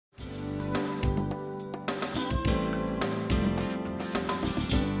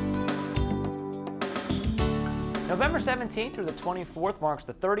November 17th through the 24th marks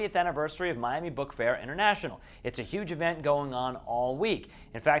the 30th anniversary of Miami Book Fair International. It's a huge event going on all week.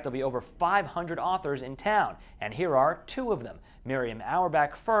 In fact, there'll be over 500 authors in town, and here are two of them, Miriam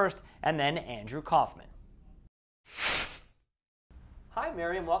Auerbach first, and then Andrew Kaufman. Hi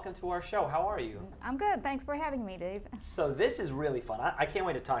Miriam, welcome to our show. How are you? I'm good. Thanks for having me, Dave. So this is really fun. I can't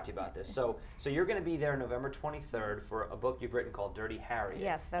wait to talk to you about this. So you're going to be there November 23rd for a book you've written called Dirty Harriet.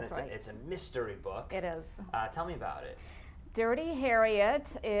 Yes, that's right. It's a mystery book. It is. Tell me about it. Dirty Harriet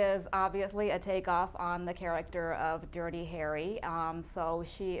is obviously a takeoff on the character of Dirty Harry. So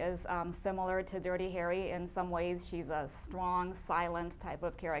she is similar to Dirty Harry in some ways. She's a strong, silent type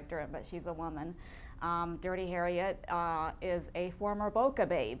of character, but she's a woman. Dirty Harriet is a former Boca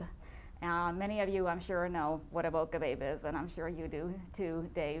babe. Many of you, I'm sure, know what a Boca babe is, and I'm sure you do too,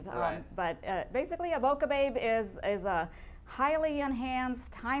 Dave. Right. But basically, a Boca babe is a highly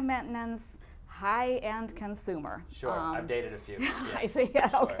enhanced, high maintenance, high-end consumer. Sure, I've dated a few. Yes. I see. Yeah,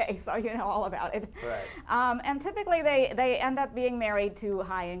 sure. Okay, so you know all about it. Right. And typically, they end up being married to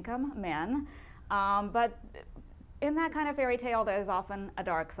high-income men, but in that kind of fairy tale, there's often a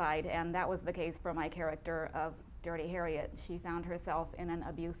dark side, and that was the case for my character of Dirty Harriet. She found herself in an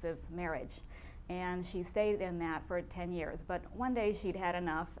abusive marriage, and she stayed in that for 10 years. But one day she'd had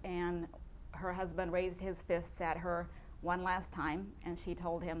enough, and her husband raised his fists at her one last time, and she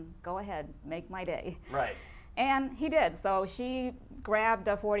told him, "Go ahead, make my day." Right. And he did. So she grabbed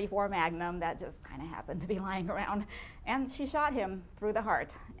a .44 Magnum that just kind of happened to be lying around, and she shot him through the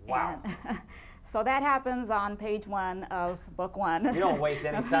heart. Wow. And so that happens on page 1 of book 1. You don't waste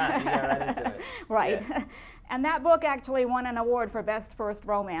any time. You get right into it. Right. Yeah. And that book actually won an award for Best First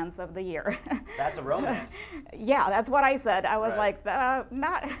Romance of the Year. That's a romance. Yeah, that's what I said. I was Right. like,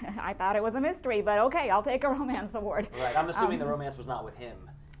 not. I thought it was a mystery, but okay, I'll take a romance award. Right. I'm assuming the romance was not with him.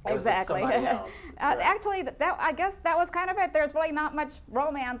 It was with Exactly. somebody else. Right. Actually, I guess that was kind of it. There's really not much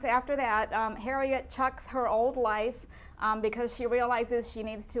romance after that. Harriet chucks her old life because she realizes she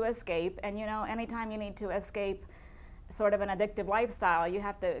needs to escape. And you know, anytime you need to escape sort of an addictive lifestyle, you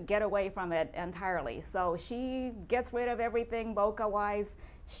have to get away from it entirely. So she gets rid of everything Boca-wise.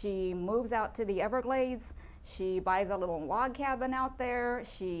 She moves out to the Everglades. She buys a little log cabin out there.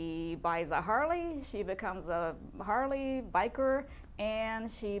 She buys a Harley. She becomes a Harley biker, and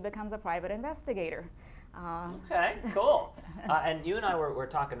she becomes a private investigator. Okay, cool. And you and I were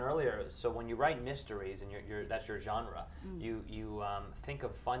talking earlier. So when you write mysteries, and that's your genre, you think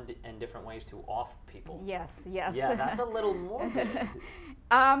of fun and different ways to off people. Yes, yes. Yeah, that's a little morbid.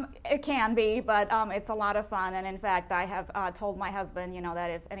 It can be, but it's a lot of fun. And in fact, I have told my husband, you know, that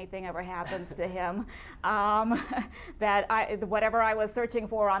if anything ever happens to him, that whatever I was searching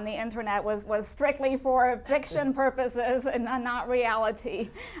for on the internet was strictly for fiction purposes and not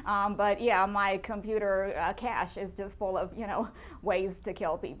reality. But yeah, my computer cache is just full of, you know, ways to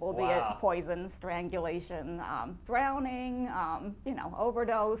kill people, be it poison, strangulation, drowning, you know,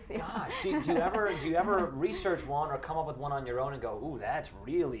 overdose. Gosh, do you ever research one or come up with one on your own and go, ooh, that's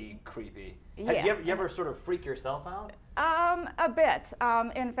really creepy? Yeah. Have you ever sort of freak yourself out? A bit.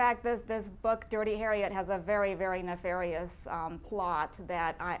 In fact, this book, Dirty Harriet, has a very, very nefarious plot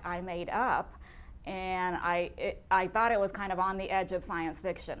that I made up. And I thought it was kind of on the edge of science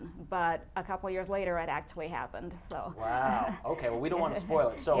fiction, but a couple years later it actually happened. So. Wow. Okay. Well, we don't want to spoil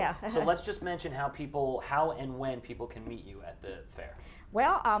it. So Yeah. so let's just mention how and when people can meet you at the fair.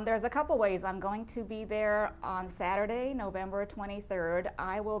 Well, there's a couple ways. I'm going to be there on Saturday, November 23rd.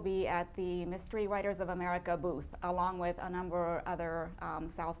 I will be at the Mystery Writers of America booth, along with a number of other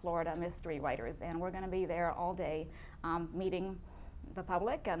South Florida mystery writers, and we're going to be there all day, meeting the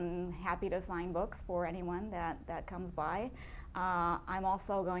public, and happy to sign books for anyone that comes by. I'm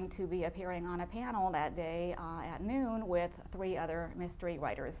also going to be appearing on a panel that day at noon with 3 other mystery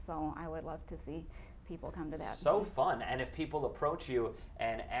writers, so I would love to see people come to that. So fun. And if people approach you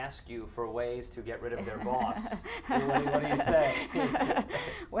and ask you for ways to get rid of their boss, what do you say?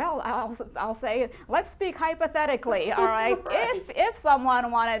 Well, I'll say, let's speak hypothetically, all right? Right. If someone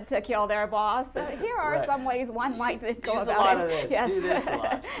wanted to kill their boss, here are Right. some ways one might go Use about a lot it. of this. Yes. Do this a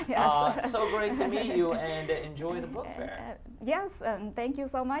lot. Yes. So great to meet you, and enjoy the book fair. Yes, and thank you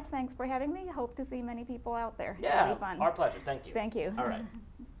so much. Thanks for having me. Hope to see many people out there. Yeah, It'll be fun. our pleasure. Thank you. Thank you. All right.